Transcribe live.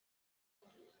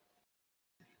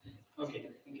Okay,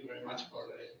 thank you very much for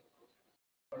the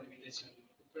invitation.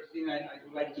 First thing, I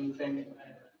would like to thank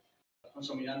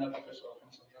Professor Miranda, Professor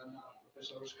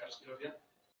Oscar Stirovia,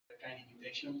 for the kind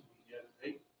invitation to be here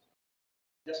today.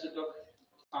 Just to talk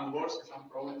some words, some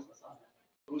problems, some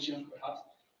solutions perhaps,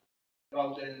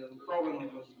 about the problem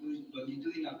of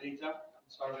longitudinal data,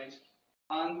 surveys,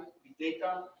 and big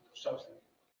data for substance.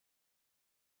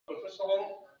 So first of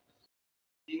all,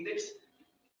 the index.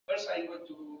 First, I'm going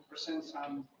to present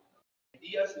some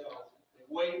ideas about the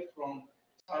way from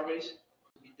surveys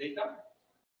to big data.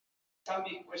 Some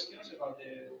big questions about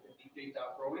the big data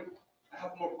problem. I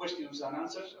have more questions than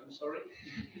answers, I'm sorry.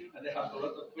 And I have a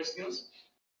lot of questions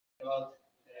about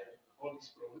all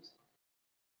these problems.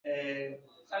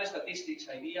 Some statistics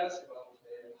ideas about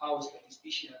how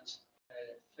statisticians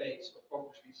face or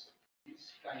focus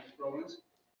these kind of problems.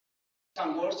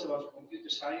 Some words about computer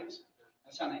science,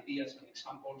 and some ideas and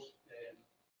examples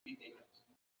big data.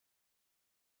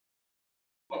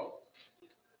 Well,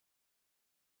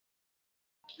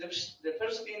 the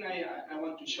first thing I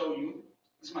want to show you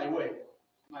is my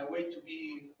way to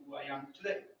be who I am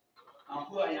today. And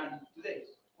who I am today,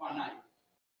 who am I?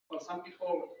 Well, some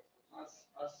people has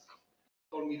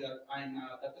told me that I'm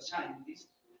a data scientist.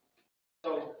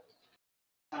 So,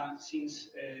 since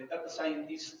data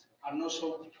scientists are not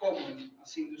so common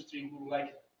as industry would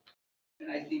like,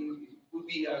 and I think it would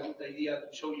be a good idea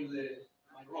to show you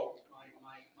my role,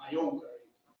 my own career.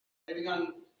 I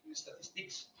began in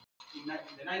statistics in the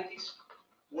 90s,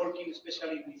 working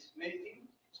especially with medicine,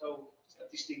 so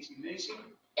statistics in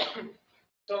medicine.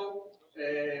 So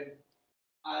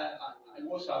I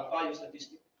was a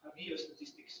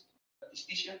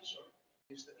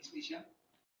biostatistician.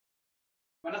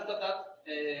 And after that,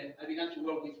 I began to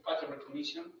work with pattern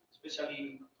recognition,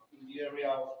 especially in the area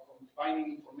of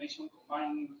combining information,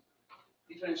 combining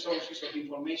different sources of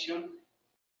information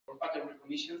for pattern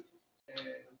recognition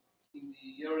in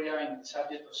the area in the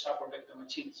subject of support vector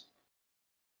machines.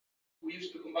 We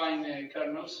used to combine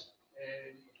kernels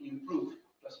to improve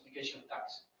classification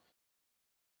tags.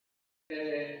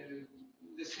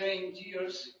 The same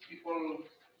years, people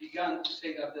began to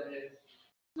say that it's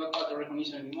not pattern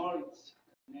recognition anymore, it's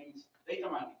names data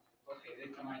mining. Okay,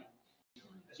 data mining,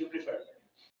 as you prefer.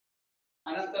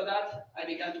 And after that, I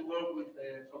began to work with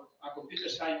a computer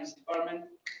science department.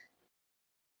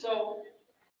 So,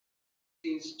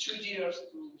 since 2 years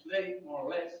to today, more or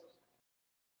less,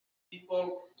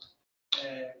 people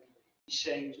is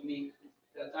saying to me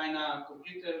that I'm a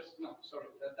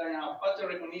pattern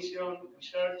recognition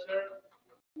researcher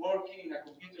working in a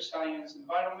computer science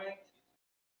environment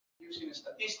using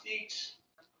statistics.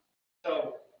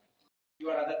 So, you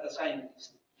are a data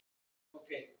scientist.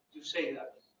 Okay, you say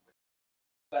that.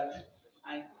 But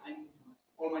I'm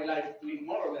all my life doing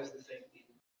more or less the same thing.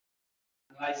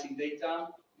 Analyzing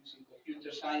data, using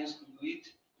computer science to do it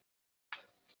the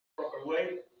proper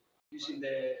way, using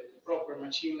the proper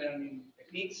machine learning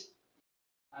techniques,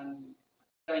 and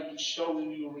trying to show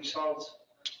you results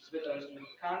as better as you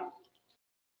can,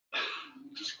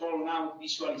 which is called now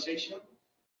visualization.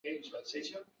 Okay,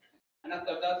 visualization. And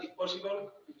after that, if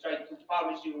possible, you try to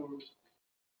publish your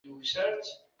research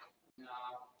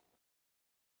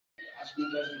as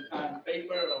good as you can,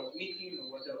 paper or meeting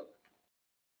or whatever.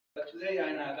 But today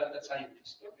I'm a data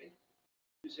scientist. Okay,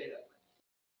 you say that.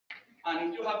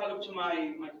 And if you have a look to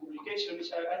my publication,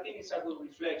 I think it's a good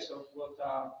reflex of what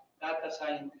data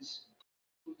scientists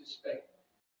would expect.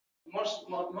 Most of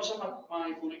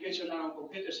my publications are on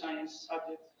computer science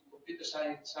subject, computer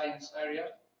science area,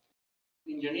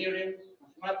 engineering,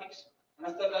 mathematics, and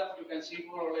after that you can see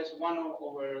more or less 1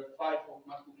 over 5 of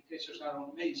my publications are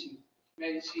on medicine,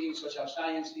 social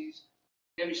sciences,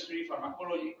 chemistry,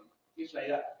 pharmacology, things like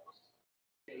that.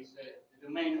 Okay, it's the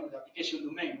domain or the application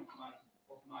domain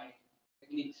of my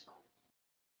techniques.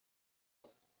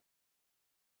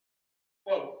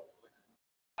 Well,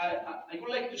 I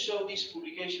would like to show this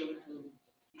publication to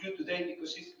you today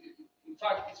because in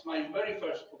fact it's my very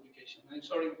first publication. I'm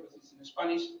sorry because it's in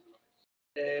Spanish,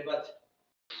 but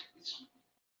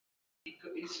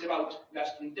it's about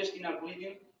gastrointestinal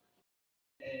bleeding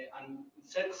and it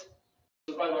sets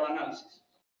survival analysis.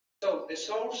 So the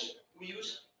source we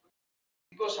use,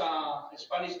 because a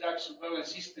Spanish drug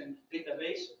surveillance system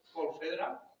database called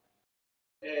FEDRA,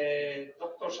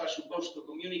 doctors are supposed to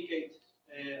communicate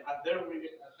adverse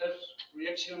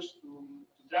reactions to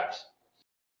drugs.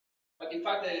 But in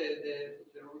fact, the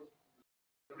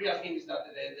real thing is that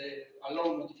the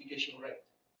low notification rate.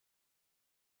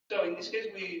 So in this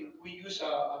case, we use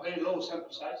a very low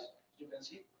sample size, as you can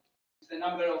see. It's the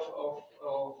number of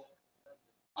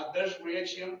adverse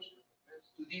reactions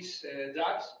to these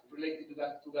drugs related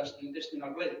to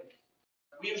gastrointestinal bleeding.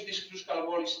 We use this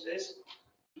cross-calabolis test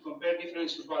to compare different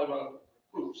survival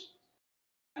groups.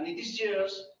 And in these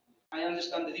years, I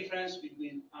understand the difference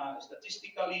between a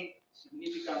statistically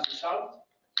significant result,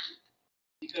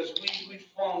 because we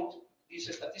found this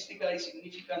statistically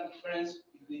significant difference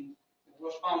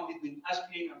was found between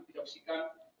aspirin and piroxicam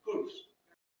curves.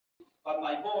 But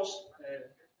my boss,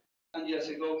 10 years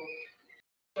ago,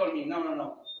 told me,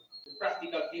 no. The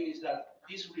practical thing is that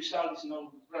this result is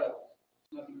not relevant,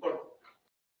 it's not important.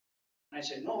 And I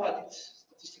said, no, but it's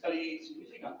statistically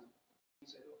significant. He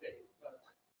said, okay, but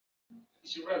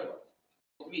it's irrelevant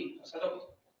for me as a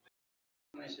doctor.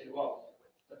 And I said, wow,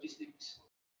 statistics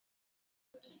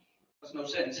has no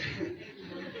sense.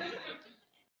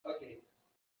 Okay.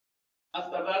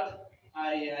 After that,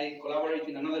 I collaborate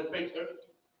in another paper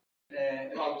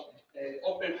about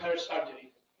open heart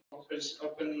surgery,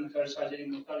 open heart surgery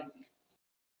mortality.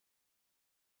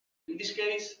 In this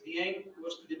case, the aim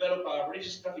was to develop a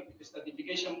risk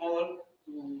stratification model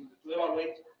to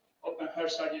evaluate open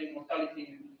heart surgery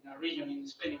mortality in a region in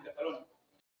Spain, in Catalonia.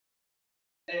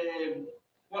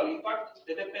 Well, in fact,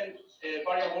 the dependent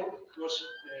variable was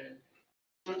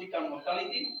surgical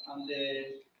mortality, and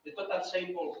the total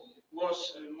sample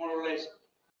was more or less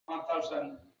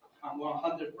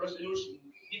 1,100 procedures in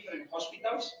different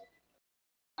hospitals,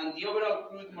 and the overall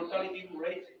crude mortality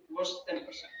rate was 10%.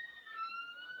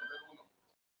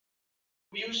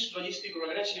 We use logistic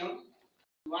regression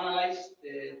to analyze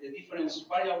the different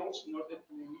variables in order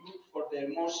to look for the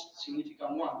most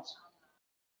significant ones.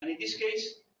 And in this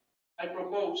case, I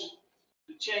propose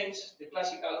to change the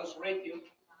classical odds ratio.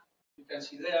 You can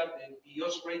see there the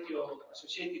odds ratio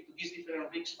associated to these different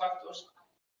risk factors,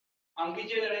 and we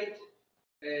generate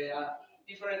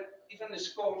different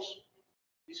scores,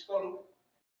 this column,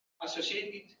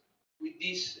 associated with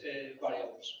these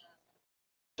variables.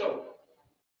 So,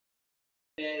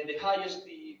 the highest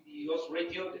the odds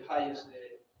ratio, the highest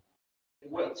the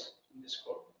weights in the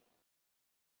score.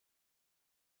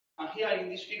 And here in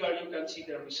this figure, you can see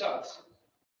the results.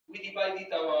 We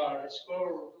divided our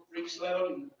score risk level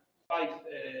in 5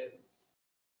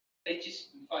 stages,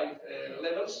 in 5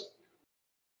 levels.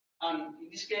 And in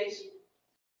this case,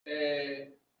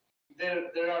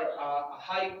 there are a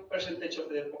high percentage of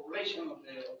the population, of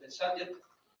the subject,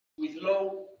 with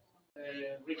low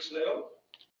risk level.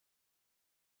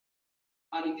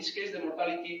 And in this case, the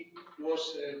mortality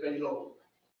was very low,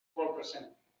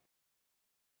 4%.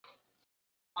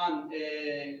 And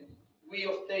we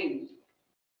obtained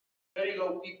very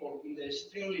low people in the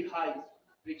extremely high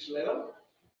risk level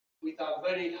with a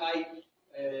very high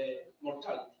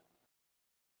mortality.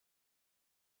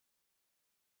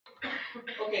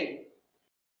 Okay,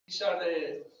 these are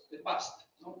the past.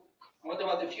 No? And what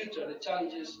about the future? The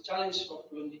challenge of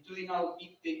longitudinal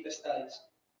big data studies.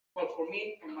 Well, for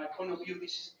me, from my point of view,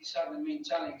 these are the main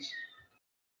challenges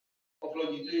of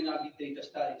longitudinal big data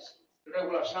studies.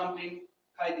 Regular sampling,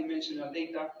 high dimensional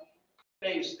data,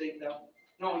 phase data,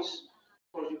 noise.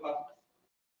 Of course, you have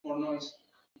more noise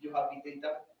if you have big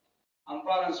data, and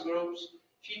balance groups,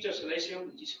 feature selection,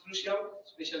 which is crucial,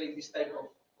 especially in this type of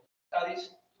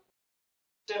studies.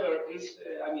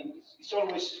 It's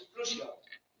always crucial,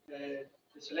 the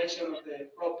selection of the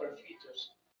proper features.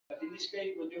 But in this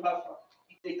case, when you have a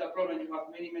big data problem, you have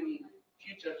many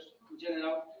features in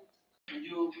general, and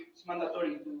it's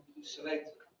mandatory to select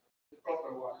the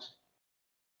proper ones.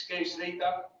 In this case,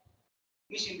 data,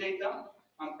 missing data,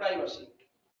 and privacy.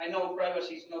 I know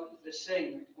privacy is not the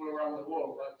same all around the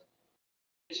world, but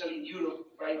especially in Europe,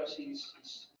 privacy is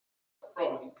a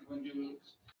problem when you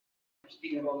are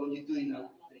speaking about longitudinal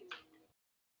data.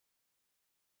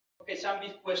 Okay, some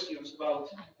big questions about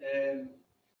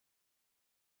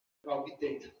big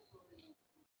data.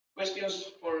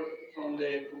 Questions from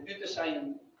the computer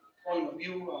science point of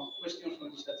view and questions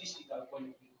from the statistical point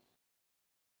of view.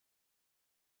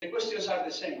 The questions are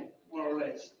the same, more or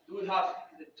less. Do we have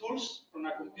the tools from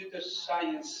a computer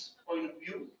science point of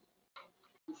view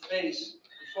to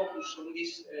focus on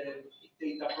these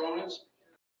big data problems?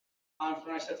 And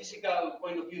from a statistical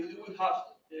point of view, do we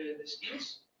have the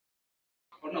skills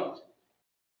or not?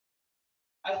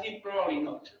 I think probably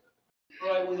not.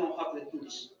 Probably we don't have the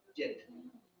tools yet.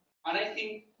 And I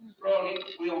think probably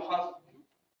we don't have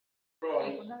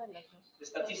the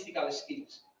statistical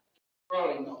skills.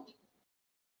 Probably not.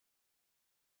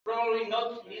 Probably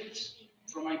not means,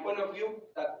 from my point of view,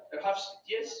 that perhaps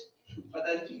yes, but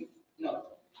I think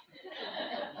not.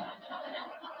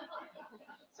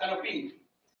 It's an opinion.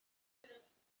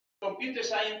 Computer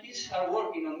scientists are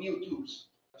working on new tools,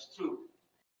 that's true.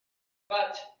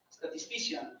 But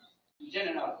statisticians, in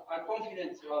general, are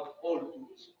confident about all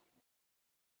tools.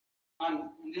 And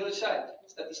on the other side,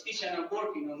 statisticians are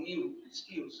working on new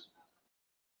skills.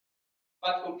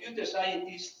 But computer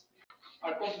scientists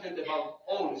are confident about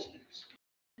all skills.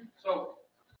 So,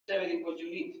 it's everything what you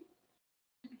need.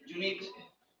 You need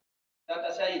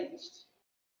data scientists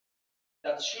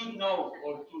that should know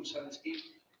all tools and skills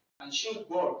and should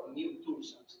work on new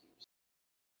tools and skills.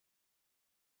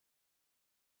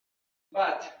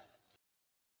 But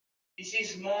this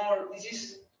is,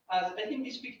 as I think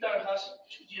this picture has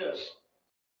 2 years.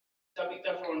 It's a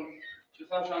picture from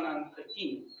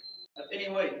 2013. But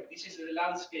anyway, this is the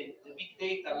landscape, the big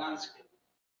data landscape,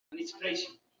 and it's crazy.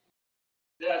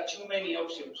 There are too many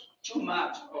options, too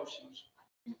much options.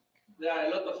 There are a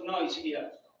lot of noise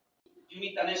here. You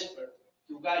need an expert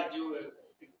to guide you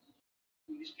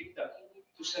in this picture,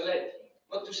 to select,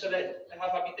 what to select. I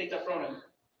have a big data problem.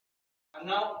 And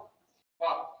now,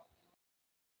 wow,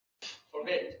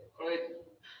 forget.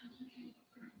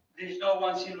 There is no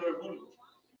one silver bullet.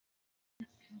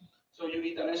 So you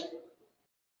need an expert.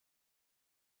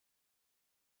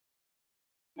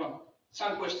 Well,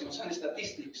 some questions, some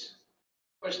statistics.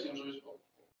 Questions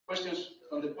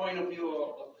from the point of view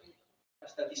of a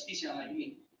statistician like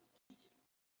me.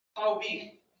 How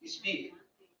big is big?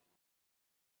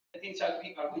 I think it's a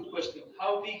good question.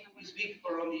 How big is big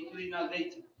for longitudinal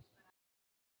data?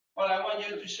 Well, I want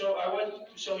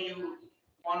to show you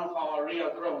one of our real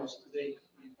problems today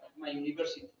at my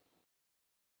university.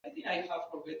 I think I have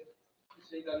forgot to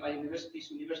say that my university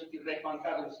is University Rey Juan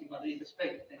Carlos in Madrid,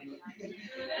 Spain. Anyway,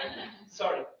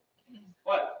 sorry.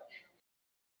 Well,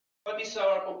 what is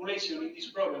our population in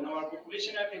this problem? Our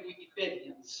population are the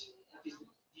Wikipedians, that is the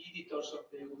editors of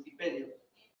the Wikipedia,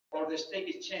 or the stock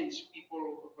exchange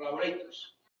people,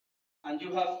 collaborators. And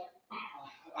you have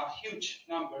a huge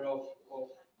number of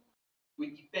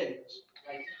Wikipedians,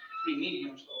 like 3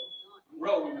 million, so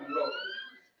growing and growing.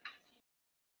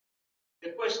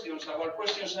 Our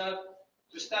questions are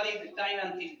to study the time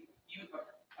until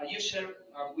a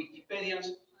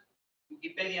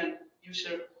Wikipedian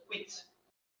user quits,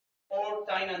 or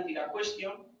time until a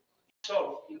question is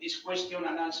solved in this question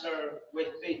and answer web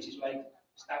pages like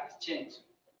Stack Exchange.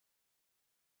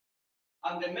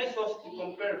 And the method to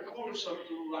compare pools or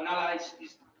to analyze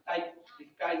this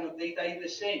kind of data is the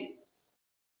same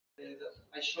that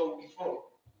I showed before.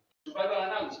 Survival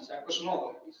analysis, a cross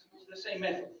model, is the same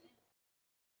method.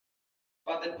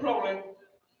 But the problem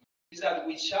is that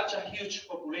with such a huge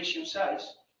population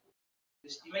size, the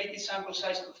estimated sample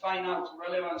size to find out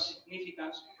relevant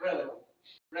significance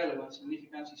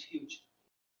is huge.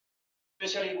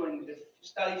 Especially when the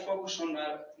study focuses on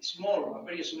a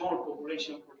very small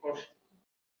population proportion.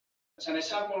 As an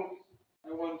example,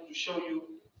 I want to show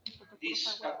you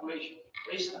this calculation.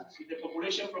 For instance, if the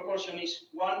population proportion is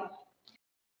 1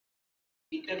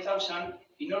 in 10,000,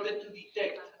 in order to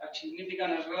detect a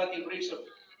significant and relative risk of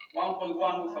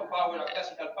 1.1 with a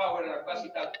classical power, and a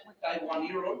classical type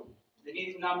 1 error, the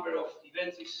needed number of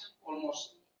events is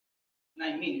almost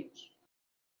 9 million.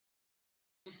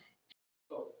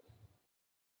 So,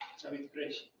 it's a bit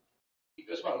crazy.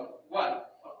 Because, well, why?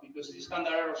 Well, because the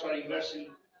standard errors are inversely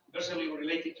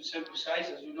related to sample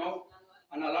size, as you know,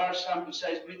 and a large sample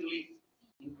size greatly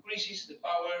increases the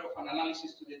power of an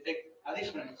analysis to detect a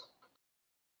difference.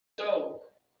 So,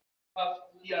 we have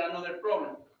here another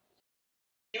problem.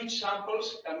 Huge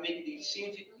samples can make the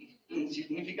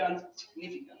insignificant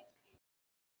significant.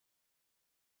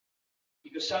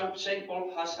 Because some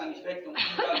sample has an effect on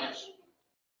p-values.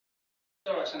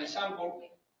 So, as an example,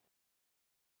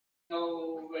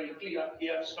 no very clear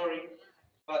here, sorry,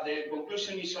 but the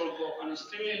conclusion is although an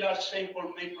extremely large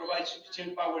sample may provide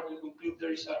sufficient power to conclude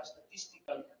there is a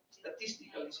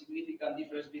statistically significant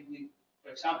difference between, for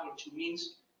example, 2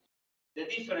 means, the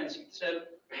difference itself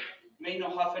may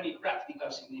not have any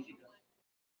practical significance.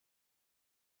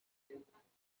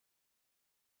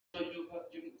 So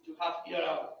you have here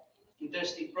an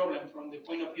interesting problem from the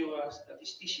point of view of a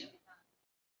statistician.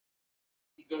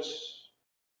 Because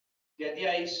the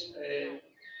idea is the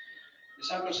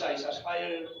sample size as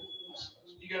higher, as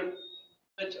bigger,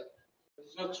 better. But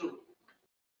it's not true.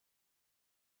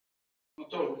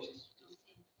 Not always.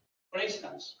 For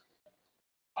instance,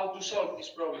 how to solve this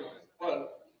problem? Well,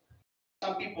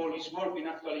 some people is working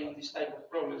actually on this type of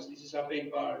problems. This is a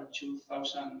paper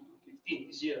 2015,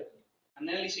 this year.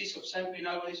 Analysis of sampling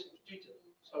algorithms of Twitter.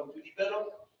 So to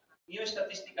develop new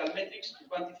statistical metrics to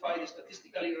quantify the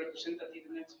statistically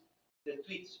representativeness of the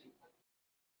tweets.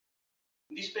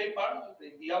 In this paper,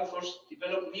 the authors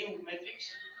developed new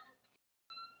metrics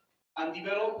and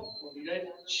develop or derive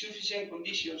sufficient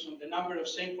conditions on the number of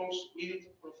samples needed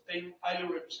to obtain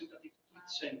highly representative tweet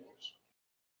samples.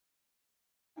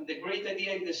 And the great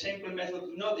idea in the sample method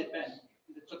do not depend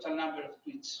on the total number of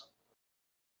tweets.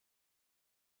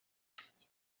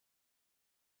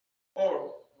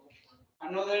 Or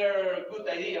another good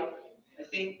idea, I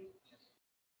think,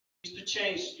 is to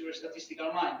change your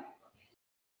statistical mind.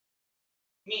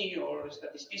 Me or a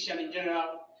statistician in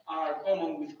general are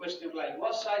common with questions like,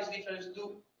 what size difference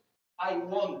do I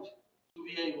want to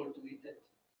be able to detect?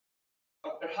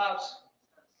 But perhaps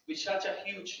with such a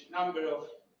huge number of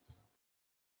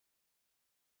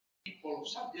people,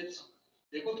 subjects,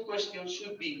 the good question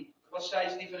should be, what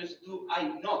size difference do I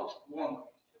not want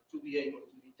to be able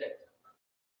to detect?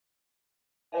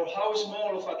 Or how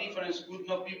small of a difference would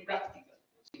not be practical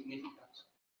significance?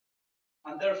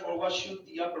 And therefore, what should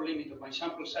the upper limit of my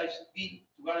sample size be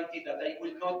to guarantee that I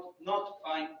will not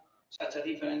find such a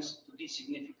difference to be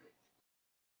significant?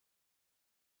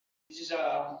 This is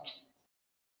a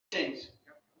change,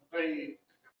 a very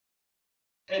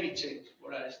heavy change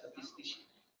for a statistician.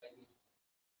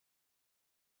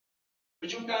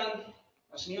 But you can,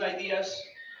 as new ideas,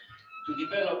 to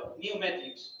develop new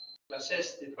metrics to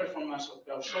assess the performance of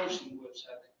crowdsourcing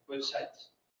websites.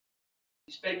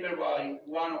 This paper by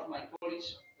one of my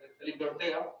colleagues, Felipe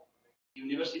Ortega,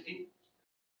 University,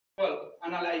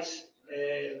 analyzed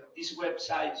these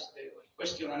websites, the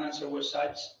question and answer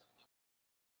websites.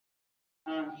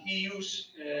 And he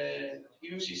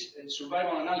uses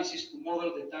survival analysis to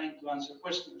model the time to answer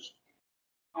questions.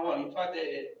 And in fact,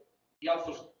 the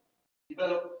authors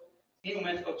developed new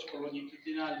methods for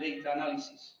longitudinal data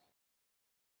analysis.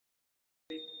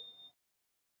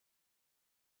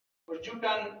 But you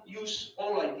can use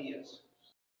all ideas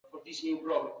for these new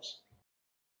problems.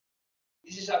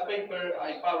 This is a paper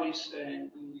I published in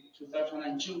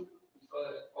 2002 with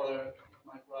other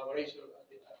my collaborators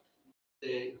at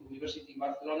the University in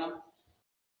Barcelona,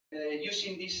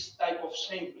 using this type of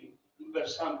sampling,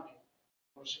 inverse sampling,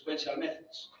 or sequential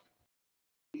methods.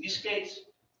 In this case,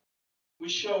 we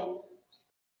show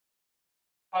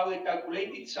how the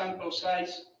calculated sample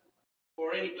size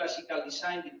for any classical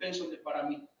design depends on the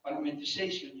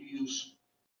parameterization you use.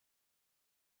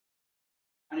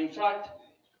 And in fact,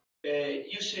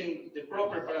 using the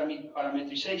proper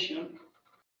parameterization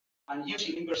and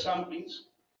using inverse samplings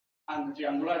and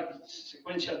triangular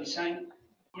sequential design,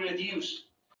 we reduce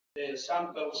the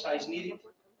sample size needed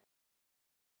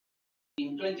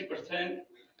in 20%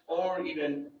 or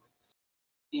even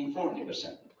in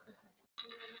 40%.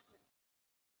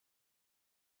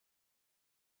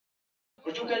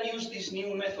 But you can use these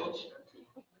new methods,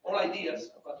 all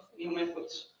ideas about new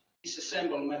methods,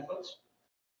 disassemble methods,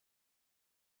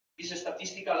 these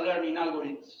statistical learning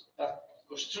algorithms that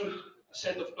construct a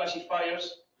set of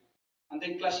classifiers and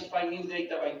then classify new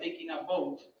data by taking a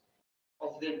vote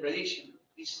of their prediction,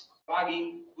 this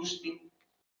bagging, boosting,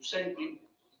 sampling.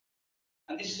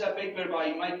 And this is a paper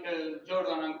by Michael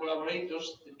Jordan and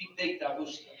collaborators, the Big Data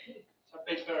Booster. It's a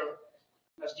paper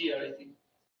last year, I think.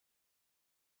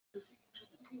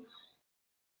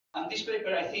 And this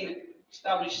paper, I think,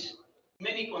 established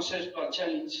many conceptual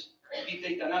challenges in big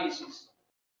data analysis,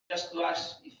 just to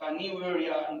ask if a new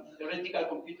area in theoretical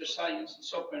computer science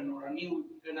is open or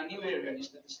even a new area in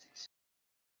statistics.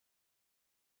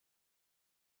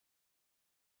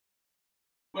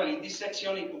 Well, in this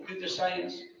section in computer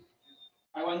science,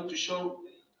 I want to show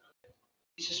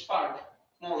this Spark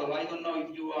model. I don't know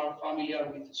if you are familiar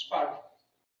with Spark,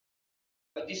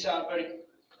 but these are very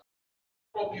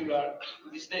popular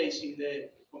these days in the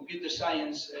computer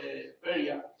science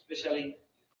area, especially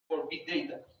for big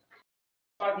data.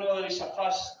 Spark model is a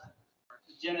fast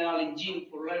general engine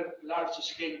for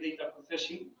large-scale data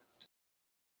processing.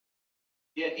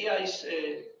 The idea is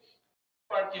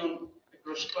partition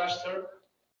across cluster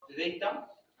the data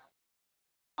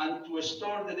and to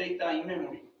store the data in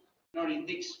memory, not in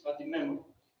disks, but in memory.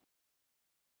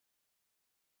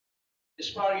 The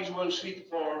Spark is well suited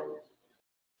for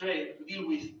to deal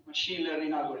with machine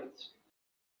learning algorithms.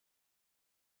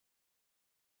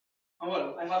 And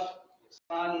well, I have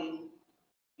some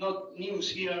not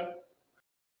news here,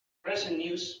 present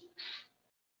news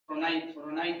from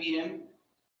IBM,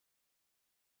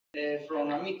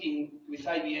 from a meeting with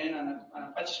IBM and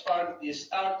Apache Spark, the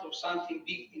start of something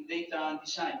big in data and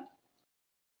design.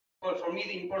 Well, for me,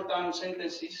 the important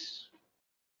sentence is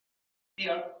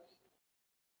here.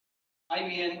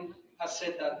 IBM has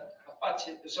said that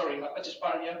Apache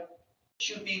Spark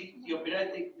should be the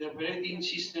operating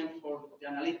system for the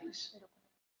analytics.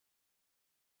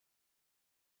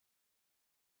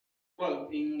 Well,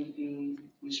 in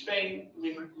Spain,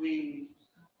 we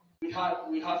we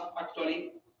have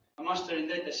actually a master in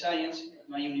data science at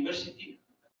my university,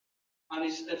 and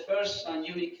it's the first and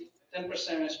unique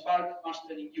 10% Spark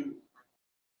master in Europe.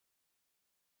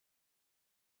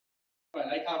 Well,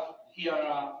 I have here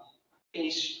a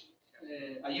case,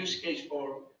 a use case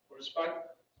for Spark.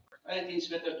 I think it's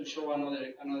better to show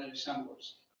another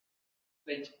examples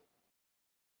later.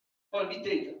 Well, big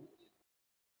data.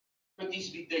 What is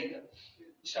big data?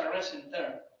 It's a recent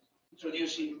term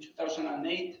introduced in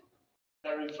 2008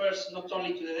 that refers not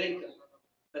only to the data,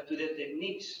 but to the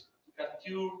techniques to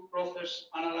capture, process,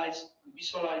 analyze, and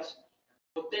visualize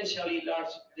potentially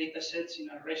large data sets in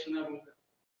a reasonable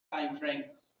time frame.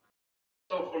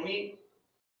 So for me,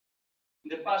 in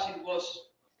the past it was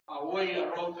a way, a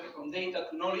road from data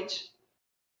to knowledge,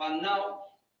 but now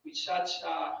with such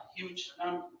a huge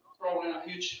problem, a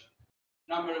huge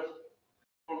number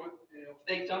of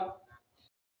data,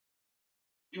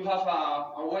 you have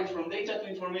a way from data to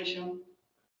information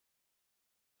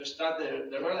to start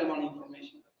the relevant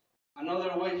information,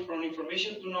 another way from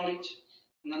information to knowledge,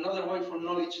 and another way from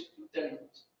knowledge to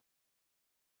intelligence.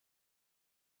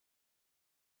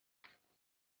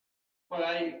 Well,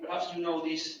 perhaps you know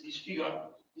this figure.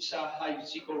 It's a high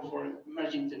cycle for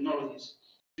emerging technologies,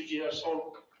 2 years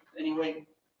old. Anyway,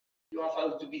 you have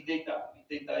how to be data.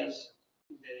 Big data is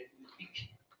the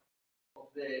peak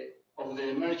of the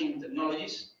emerging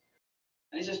technologies,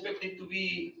 and it's expected to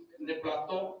be in the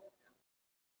plateau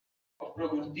of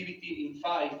productivity in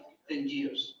 5-10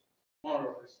 years, more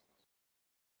or less.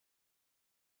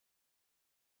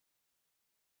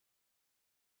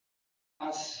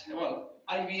 As well,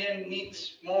 IBM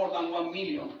needs more than 1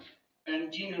 million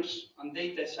engineers and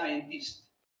data scientists,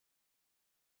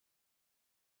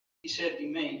 he said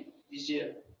in May this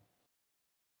year.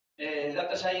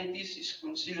 Data scientist is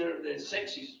considered the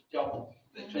sexiest job of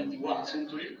the 21st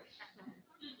century.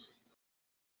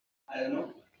 I don't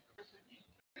know.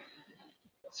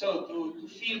 So to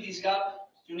fill this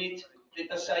gap, you need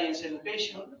data science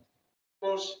education. Of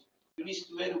course, you need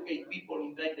to educate people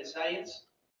in data science.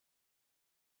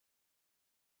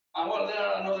 And well, there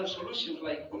are another solutions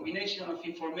like combination of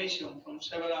information from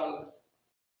several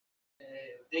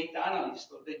data analysts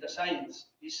or data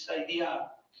science. This idea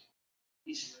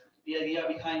is the idea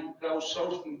behind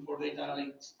crowdsourcing for data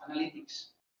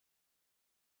analytics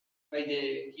by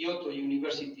the Kyoto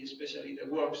University, especially the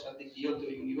works at the Kyoto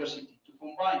University, to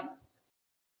combine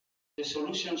the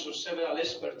solutions of several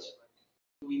experts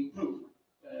to improve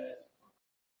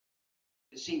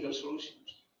the single solutions.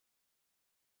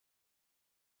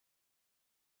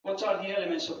 What are the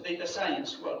elements of data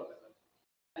science? Well,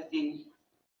 I think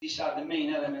these are the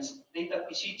main elements: data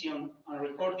acquisition and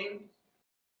recording,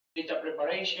 data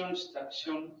preparation,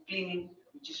 extraction, cleaning,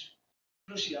 which is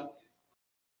crucial,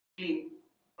 clean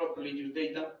properly your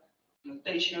data,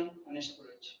 notation, and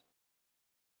storage.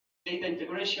 Data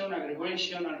integration,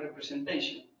 aggregation, and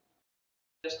representation,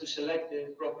 just to select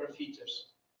the proper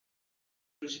features,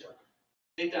 crucial.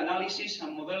 Data analysis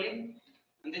and modeling,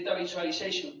 and data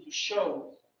visualization to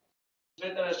show as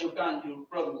better as you can your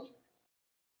product.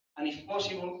 And if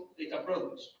possible, data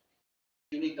products.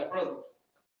 You need a product.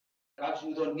 Perhaps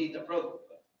you don't need a product,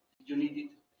 but if you need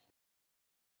it,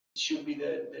 it should be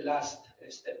the last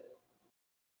step.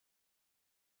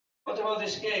 What about the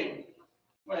scale?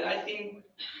 Well, I think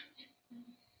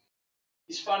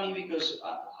it's funny because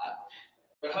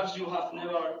perhaps you have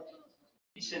never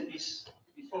listened to this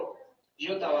before.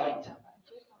 Yottabyte.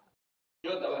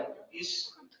 Yottabyte is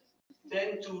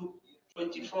 10 to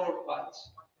 24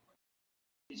 bytes.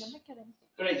 It's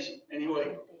crazy,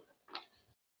 anyway.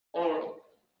 Or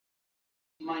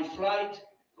my flight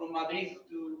from Madrid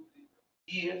to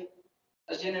here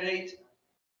has generated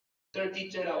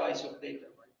 30 terabytes of data,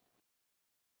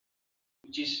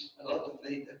 which is a lot of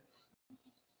data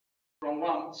from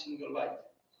one single byte.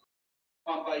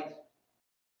 1 byte,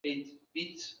 8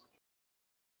 bits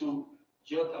to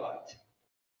yottabyte.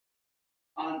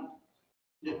 And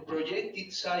the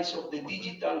projected size of the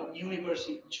digital universe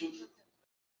in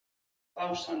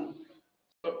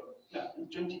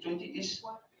 2020 is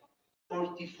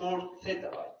 44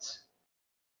 zettabytes.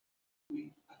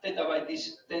 A zettabyte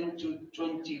is 10 to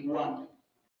 21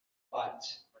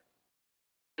 bytes.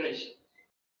 Crazy.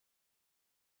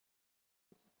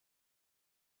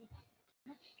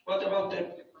 What about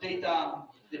the data,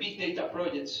 the big data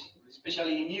projects,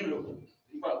 especially in Europe?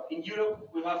 Well, in Europe,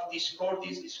 we have this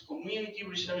CORDIS, this Community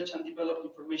Research and Development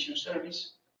Information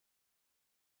Service.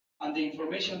 And the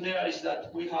information there is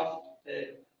that we have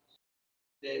the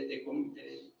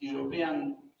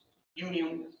European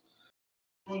Union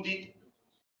funded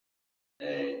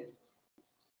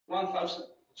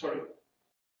 100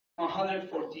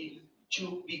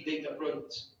 142 big data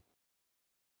projects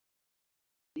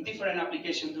in different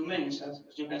application domains, as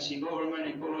you can see: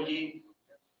 government, ecology,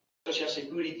 social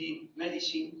security,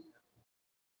 medicine,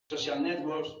 social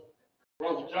networks,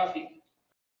 road traffic,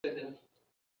 etc.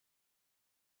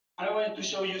 And I wanted to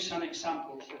show you some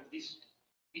examples of this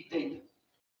big data.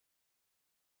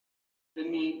 Let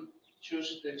me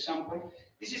choose the example.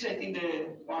 This is, I think,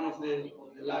 one of the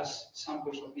last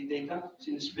samples of big data. It's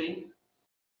in Spain.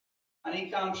 And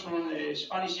it comes from the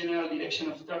Spanish General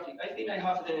Direction of Traffic. I think I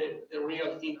have the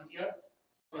real thing here.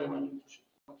 So I want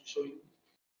to show you.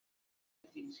 I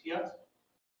think it's here.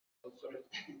 Oh, sorry.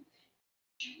 It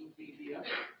should be here.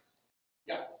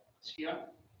 Yeah, it's here.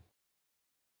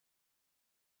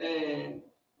 The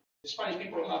Spanish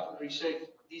people have received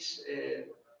this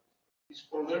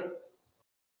folder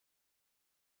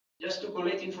just to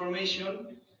collect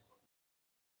information.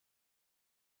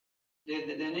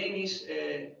 The name is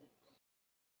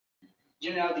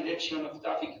General Direction of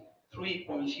Traffic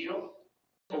 3.0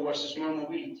 towards smart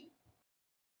mobility.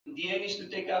 And the aim is to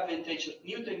take advantage of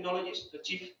new technologies to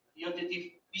achieve the objective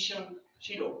Vision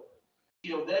Zero: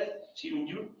 zero death, zero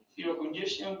injury, zero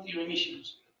congestion, zero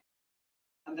emissions.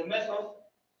 And the method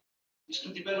is to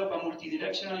develop a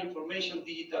multidirectional information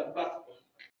digital platform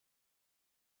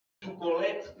to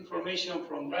collect information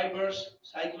from drivers,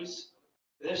 cyclists,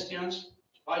 pedestrians,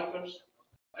 bikers,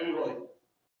 everybody,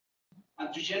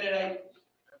 and to generate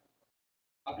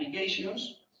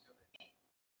applications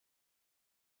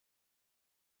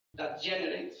that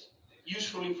generate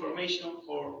useful information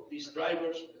for these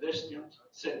drivers, pedestrians,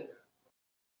 etc.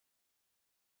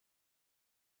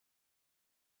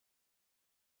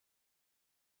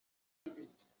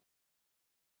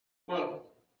 Well,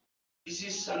 this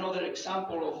is another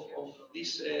example of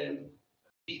this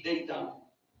big data,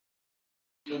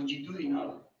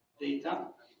 longitudinal data,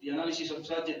 the analysis of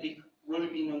strategic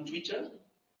well-being on Twitter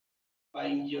by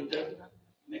Geotech,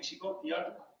 Mexico. Here,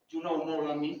 you know more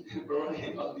than me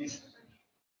probably about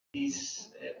this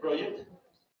project.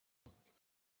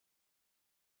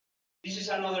 This is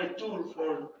another tool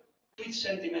for tweet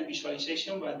sentiment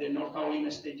visualization by the North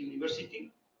Carolina State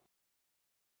University.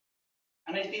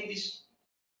 And I think this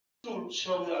tool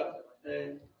shows that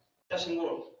it doesn't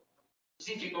work. It's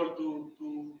difficult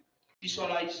to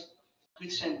visualize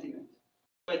tweet sentiment.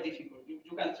 Quite difficult.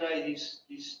 You can try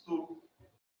this tool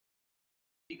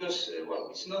because, well,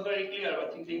 it's not very clear,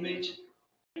 but in the image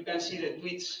you can see the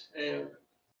tweets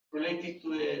related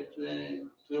to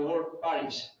the word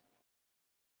Paris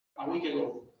a week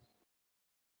ago,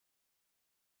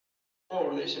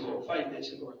 4 days ago, 5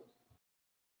 days ago.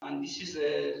 And this is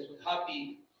the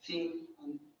happy thing,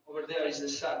 and over there is the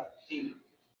sad thing.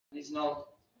 It's not,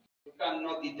 you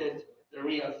cannot detect the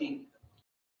real thing.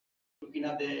 Looking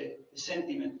at the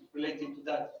sentiment related to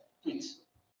that tweet.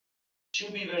 It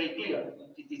should be very clear,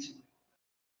 but it isn't.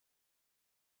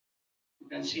 You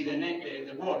can see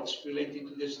the words related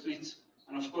to these tweets,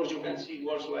 and of course you can see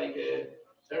words like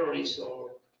terrorist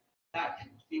or attack,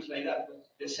 things like that. But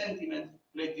the sentiment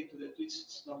related to the tweets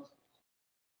is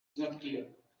not clear.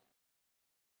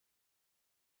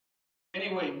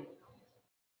 Anyway,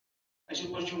 I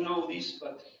suppose you know this,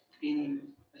 but a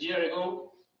year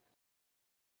ago,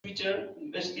 Twitter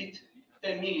invested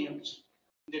 10 million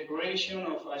in the creation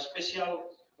of a special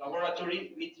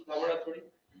laboratory, laboratory,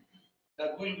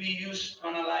 that will be used to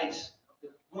analyze the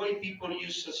way people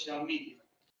use social media.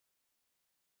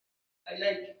 I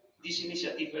like this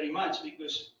initiative very much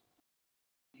because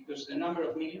the number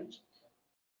of millions,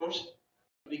 of course,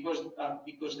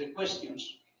 because the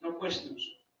questions, no questions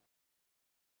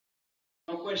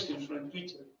from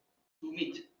Twitter to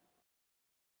meet.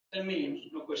 10 million,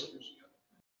 no questions.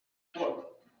 Work.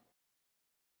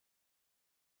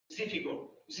 It's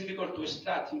difficult. It's difficult to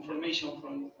extract information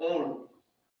from all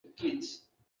the tweets.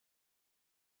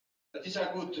 But it's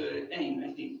a good aim,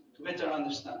 I think, to better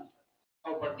understand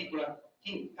how particular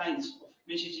kinds of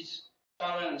messages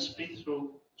travel and spread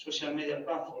through social media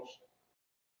platforms.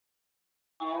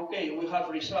 Okay, we have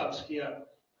results here.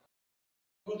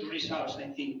 Good results, I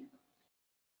think.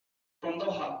 From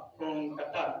Doha, from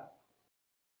Qatar.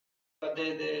 But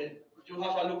you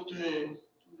have a look to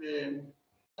the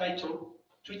title.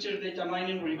 Twitter data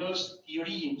mining reveals the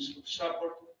origins of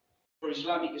support for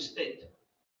Islamic State.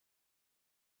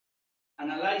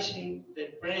 Analyzing the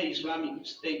pre-Islamic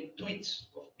State tweets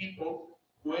of people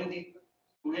who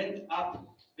end up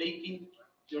backing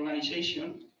the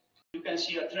organization, you can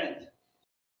see a trend.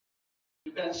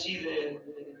 You can see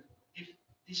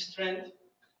this trend.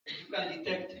 You can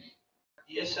detect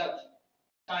the exact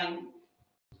time,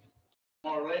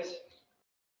 more or less,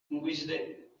 in which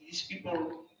these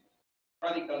people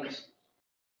radicals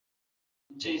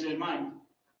change their mind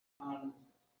and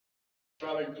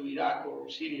travel to Iraq or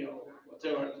Syria or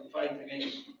whatever to fight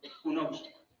against who knows.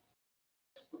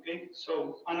 Okay,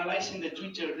 so analyzing the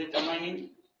Twitter data mining,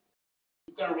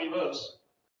 you can reverse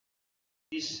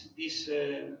this,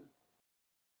 you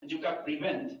can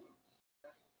prevent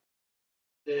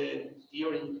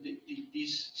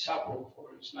this support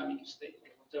for Islamic State or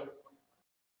whatever.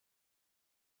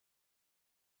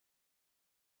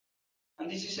 And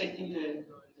this is, I think, the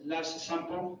last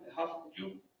example I have for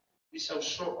you. This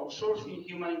outsourcing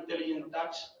human intelligence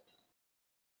tasks.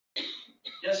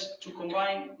 Just to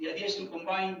combine, the idea is to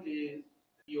combine the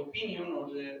opinion or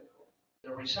the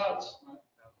results,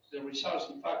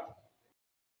 in fact,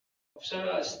 of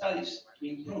several studies to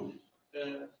improve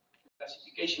the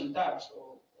classification tags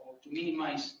or to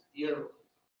minimize the error.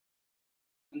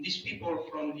 And these people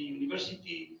from the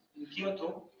university in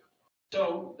Kyoto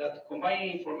show that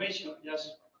combining information,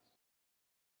 just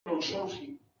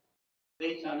crowdsourcing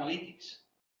data analytics,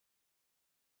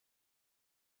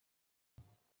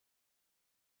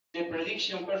 the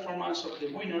prediction performance of the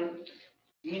winner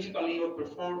significantly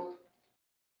outperformed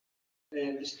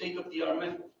the state-of-the-art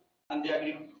method. And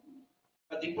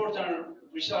but the important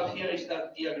result here is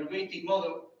that the aggregated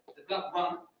model, the black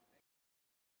one,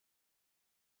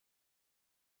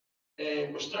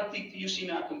 constructed using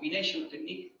a combination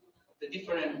technique of the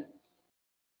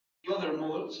other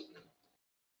models.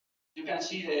 You can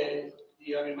see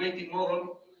the aggregated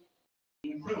model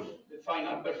improve the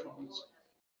final performance.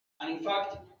 And in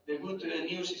fact, the good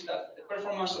news is that the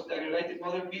performance of the aggregated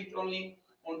model built only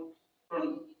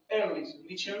from early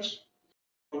submissions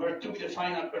overtook the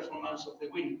final performance of the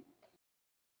winner.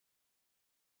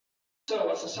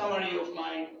 So, as a summary of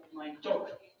my talk,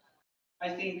 I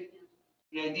think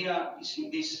the idea is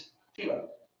in this figure.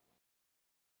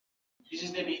 This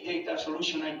is the big data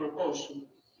solution I propose.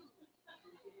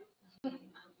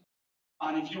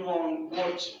 And if you want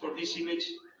words for this image,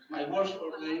 my words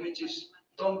for the image is,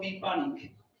 don't be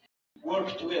panic,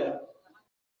 work together.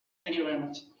 Thank you very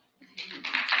much.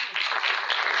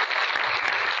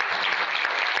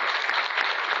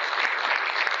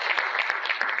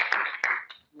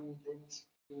 Thanks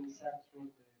to Issac for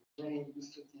the very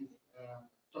illustrative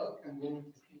talk and very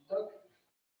interesting talk.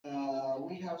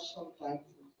 We have some time for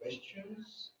questions.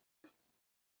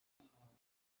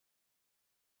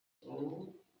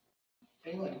 So,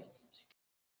 anyone?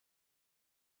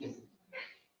 Yes.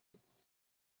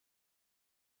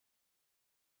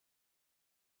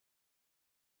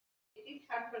 It is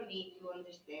hard for me to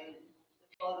understand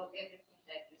all of everything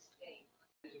that you say.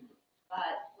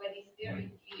 But what is very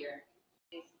clear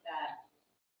is that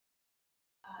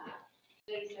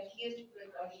there is a huge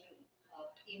production of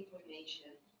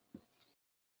information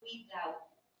without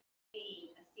paying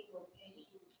a single penny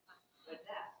for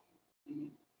that.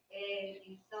 And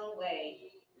in some way,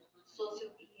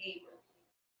 social behavior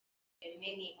and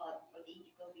many other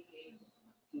political behavior,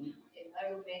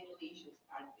 environmental issues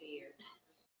are there.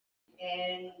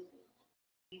 And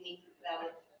we need to have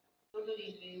a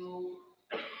totally new,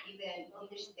 even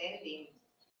understanding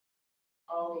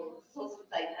of social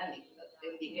dynamics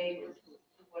and behaviors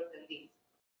towards this.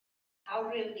 How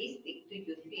realistic do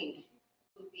you think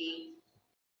could be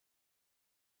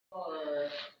for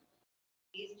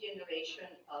this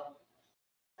generation of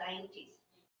scientists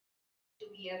to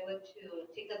be able to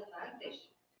take advantage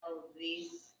of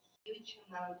this huge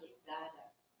amount of data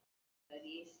that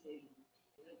is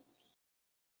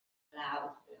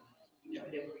cloud,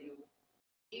 whatever you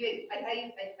even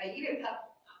I even have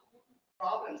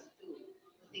problems to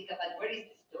think about where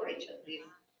is the storage of this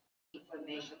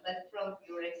information. But from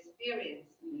your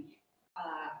experience, we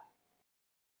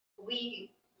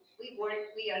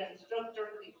are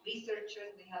instructors, we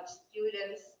researchers, we have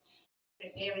students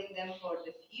preparing them for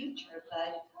the future.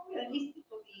 But how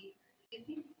realistically do you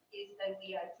think is that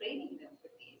we are training them for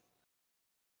this?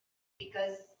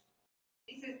 Because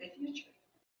this is the future.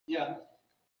 Yeah.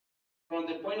 From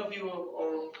the point of view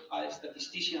of a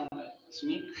statistician as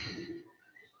me,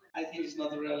 I think it's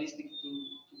not realistic to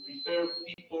prepare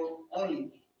people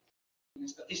only in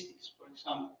statistics, for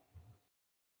example.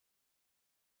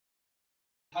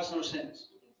 It has no sense.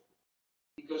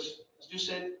 Because, as you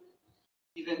said,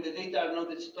 even the data are not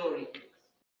the story.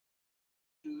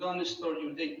 You don't store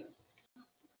your data.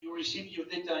 You receive your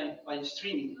data by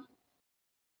streaming.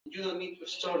 You don't need to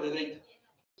store the data.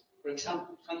 For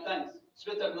example, sometimes it's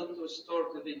better not to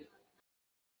store the data.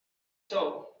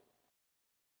 So,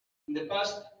 in the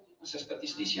past, as a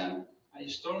statistician, I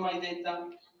store my data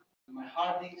on my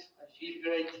hard disk. I feel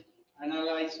great.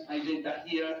 Analyze my data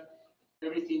here.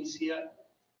 Everything's here.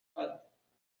 But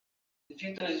The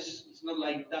future is not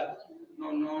like that,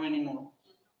 no anymore.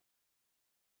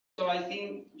 So I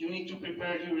think you need to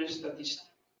prepare your statistician,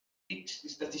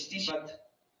 but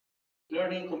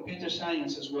learning computer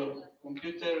science as well,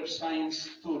 computer science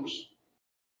tools,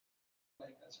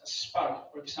 like as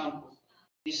Spark, for example,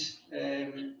 this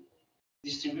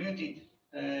distributed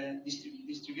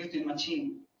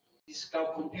machine, this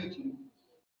cloud computing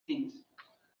things.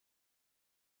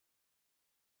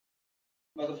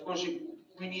 But of course,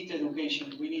 we need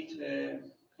education. We need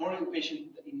more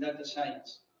education in data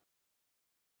science.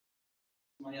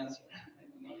 My answer. I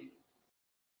don't know.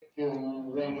 Thank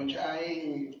you very much.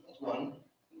 I one,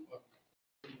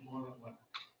 more than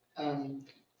one.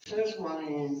 First one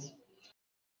is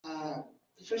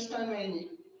the first time I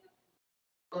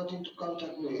got into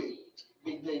contact with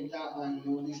big data and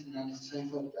all this analysis, I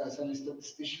thought as a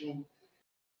statistician,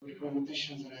 with the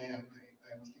limitations that I am,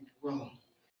 I was thinking, well,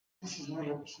 this is not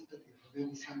representative of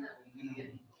any sample.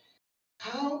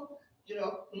 How,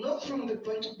 not from the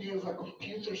point of view of a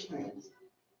computer science,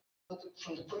 but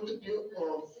from the point of view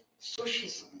of social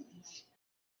science,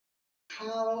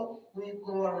 how we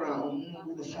go around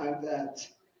with the fact that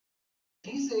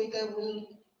this data will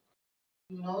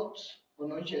not, or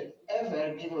not yet,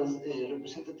 ever give us a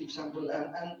representative sample,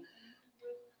 and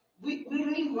we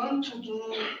really want to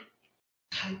do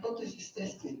hypothesis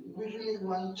testing. We really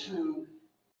want to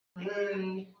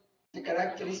learn the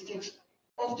characteristics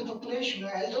of the population.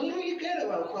 I don't really care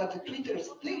about what the Twitters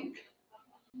think.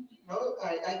 No,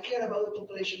 I care about the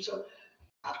population. So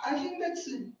I think that's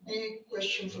a big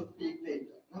question for big data.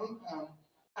 No?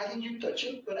 I think you touch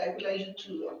it, but I would like you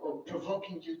to, or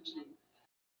provoking you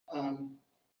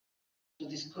to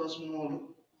discuss more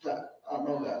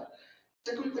about that.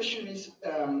 Second question is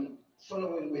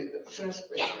following with the first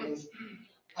question is,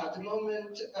 at the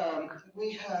moment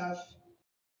we have,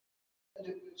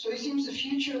 so it seems the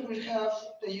future will have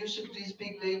the use of these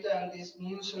big data and these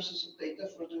new sources of data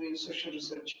for doing social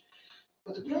research.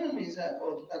 But the problem is that,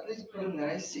 or at least the problem that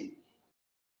I see,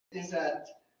 is that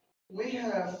we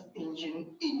have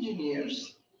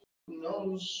engineers who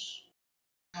knows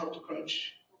how to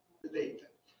crunch the data.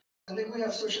 And then we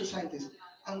have social scientists,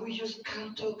 and we just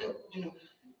can't talk,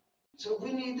 So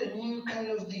we need a new kind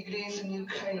of degrees, a new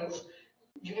kind of,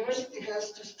 university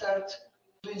has to start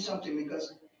doing something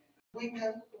because we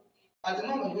can, at the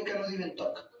moment, we cannot even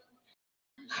talk.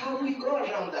 How we go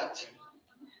around that?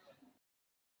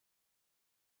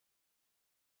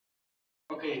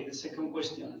 Okay, the second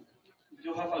question.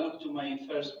 You have a look to my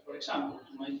first, for example,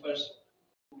 to my first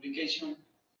publication.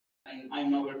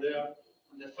 I'm over there.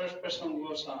 The first person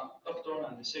was a doctor,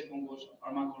 and the second was a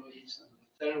pharmacologist, and the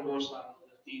third was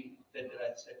another team, etc.,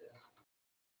 etc.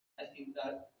 I think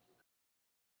that,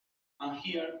 and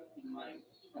here in my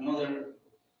another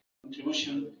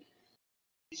contribution,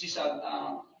 this is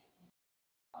the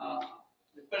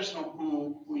person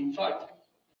who in fact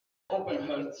opened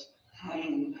heart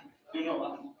and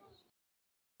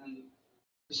and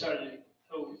the surgery.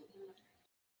 So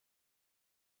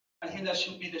I think that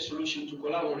should be the solution, to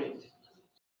collaborate.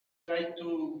 Try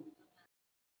to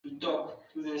talk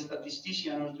to the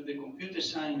statistician or to the computer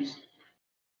science.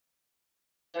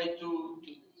 Try to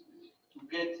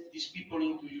get these people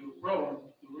into your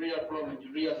problem,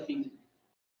 your real thing.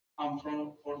 And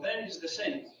for them it's the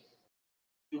same.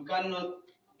 You cannot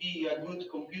be a good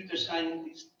computer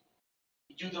scientist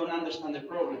if you don't understand the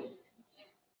problem.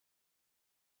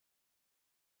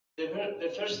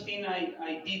 The first thing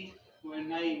I did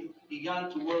when I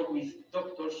began to work with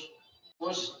doctors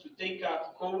was to take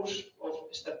a course of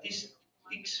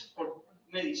statistics for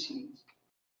medicine,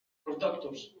 for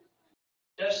doctors,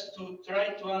 just to try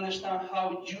to understand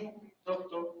how you,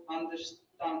 doctor,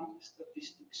 understand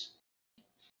statistics.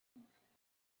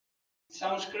 It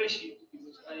sounds crazy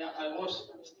because I was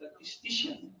a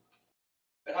statistician.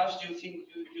 Perhaps you think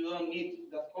you don't need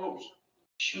that course.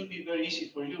 It should be very easy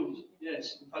for you.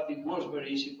 Yes, in fact, it was very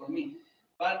easy for me.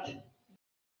 But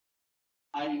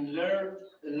I learned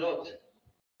a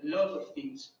lot of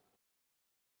things,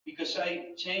 because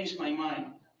I changed my mind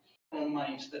from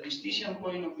my statistician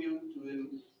point of view to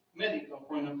the medical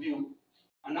point of view.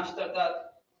 And after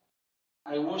that,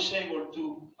 I was able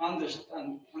to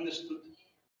understood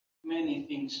many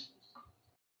things.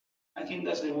 I think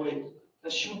that's the way.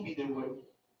 That should be the way.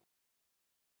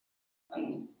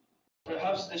 And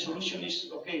perhaps the solution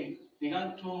is, okay,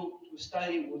 begin to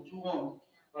study what you want,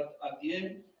 but at the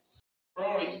end,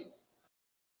 probably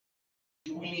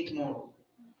you will need more.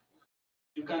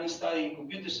 You can study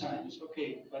computer science,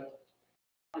 okay, but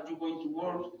are you going to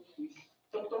work with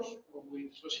doctors or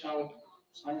with social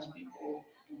science people?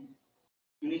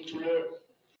 You need to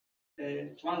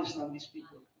learn to understand these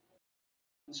people.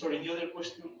 Sorry, the other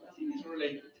question I think is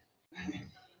related.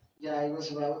 Yeah, it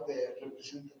was about the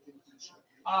representativeness.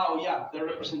 Oh yeah, the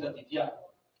representative. Yeah,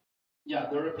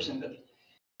 the representative.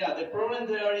 Yeah, the problem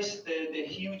there is the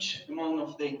huge amount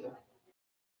of data.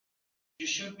 You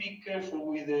should be careful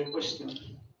with the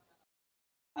question,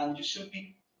 and you should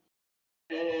be.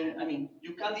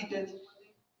 You can detect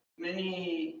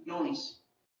many noise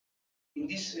in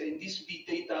this big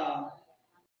data.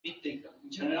 Big data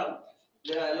in general,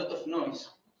 there are a lot of noise.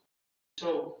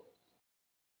 So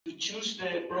to choose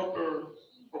the proper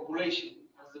population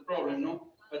is the problem,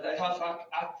 no? But I have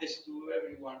access to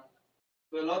everyone,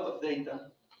 to a lot of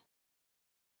data.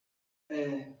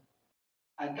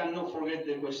 I cannot forget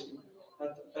the question,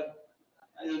 but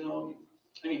I don't know.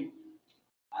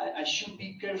 I should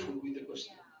be careful with the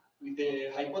question, with the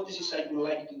hypothesis I would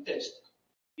like to test,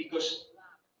 because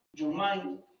your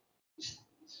mind is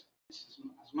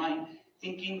as mine,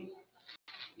 thinking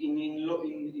in no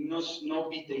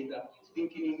big data,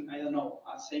 thinking in, I don't know,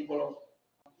 a sample of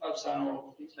 1,000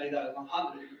 or things like that,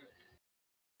 100.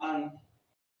 And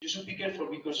you should be careful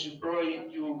because you probably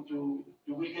you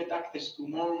will get access to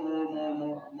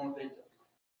more data.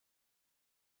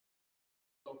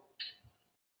 So,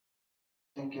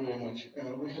 Thank you very much.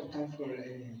 We have time for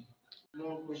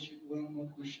one more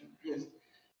question. Yes.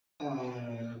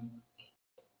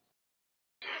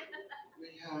 We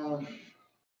have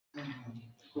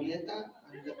Julieta.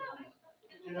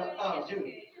 You.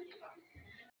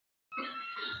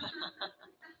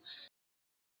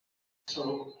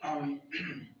 So,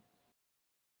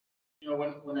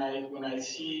 when I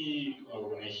see or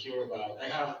when I hear about, I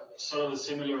have sort of a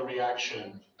similar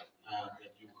reaction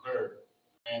that you heard,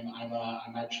 and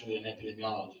I'm actually an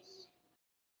epidemiologist,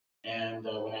 and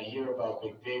when I hear about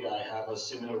big data, I have a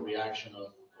similar reaction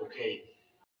of, okay,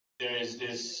 there is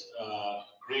this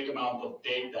great amount of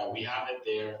data, we have it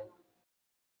there.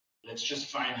 Let's just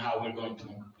find how we're going to,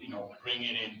 bring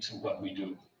it into what we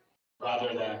do,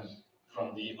 rather than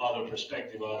from the other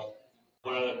perspective of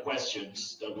what are the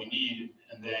questions that we need,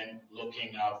 and then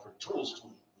looking out for tools to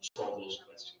solve those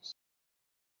questions.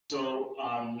 So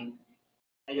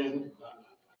again,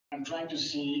 I'm trying to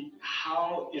see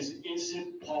how is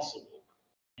it possible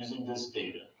using this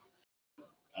data.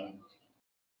 I'm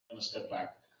going to step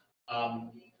back.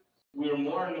 We're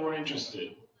more and more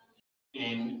interested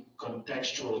in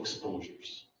contextual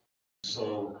exposures.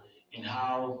 So in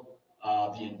how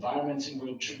the environments in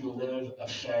which we live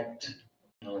affect,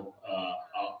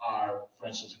 our, for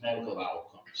instance, medical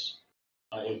outcomes.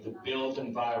 If the built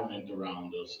environment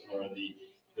around us or the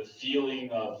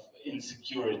feeling of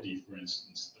insecurity, for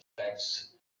instance, affects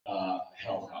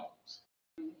health outcomes.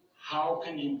 How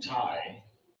can you tie,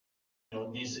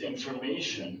 this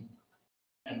information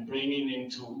and bring it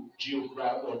into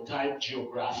or tie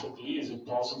geographically? Is it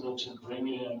possible to bring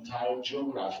it and tie it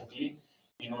geographically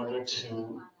in order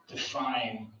to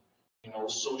define,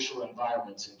 social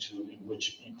environments in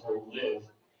which people live,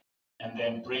 and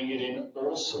then bring it in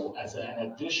also as an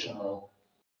additional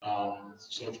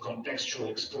sort of contextual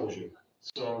exposure?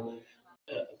 So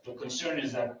the concern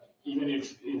is that even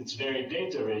if it's very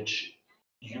data rich,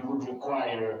 you would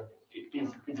require,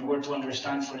 if you were to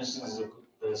understand, for instance,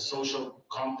 the social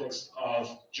context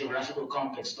geographical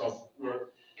context of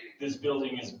where this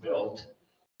building is built,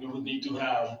 we would need to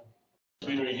have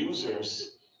Twitter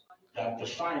users that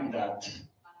define that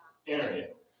area.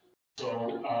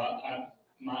 So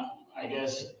I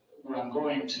guess where I'm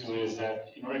going to is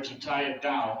that in order to tie it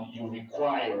down, you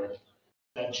require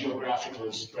that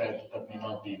geographical spread that may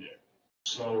not be there.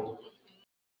 So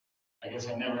I guess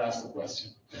I never asked the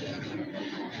question.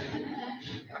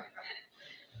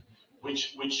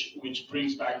 which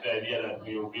brings back the idea that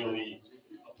we are really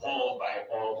appalled by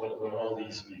what all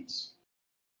these means.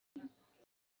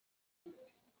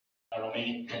 I don't know,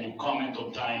 maybe can you comment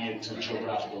on tying it to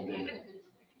geographical data?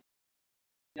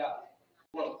 Yeah,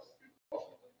 well,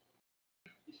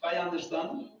 if I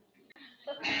understand,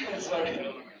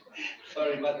 sorry,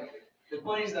 but the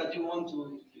point is that you want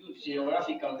to use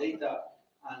geographical data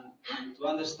and to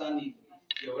understand if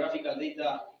geographical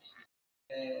data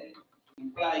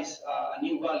implies a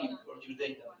new value for your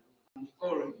data. And of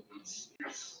course,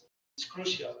 it's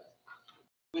crucial.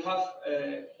 We have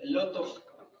a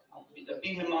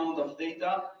big amount of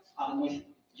data and with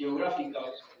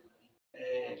geographical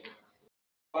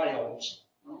variables.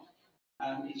 No?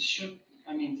 And it should,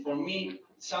 for me,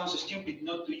 it sounds stupid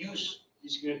not to use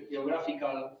this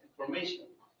geographical information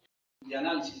in the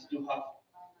analysis to have.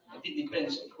 But it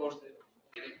depends, of course,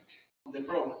 on the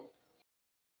problem.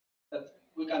 But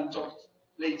we can talk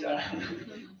later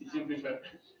if you prefer.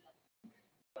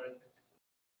 Sorry.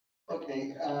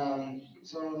 Okay,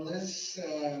 so let's,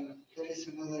 there is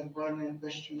another burning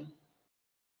question.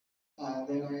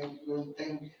 Then I will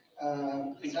thank,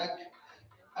 Isaac.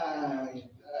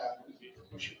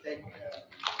 We should take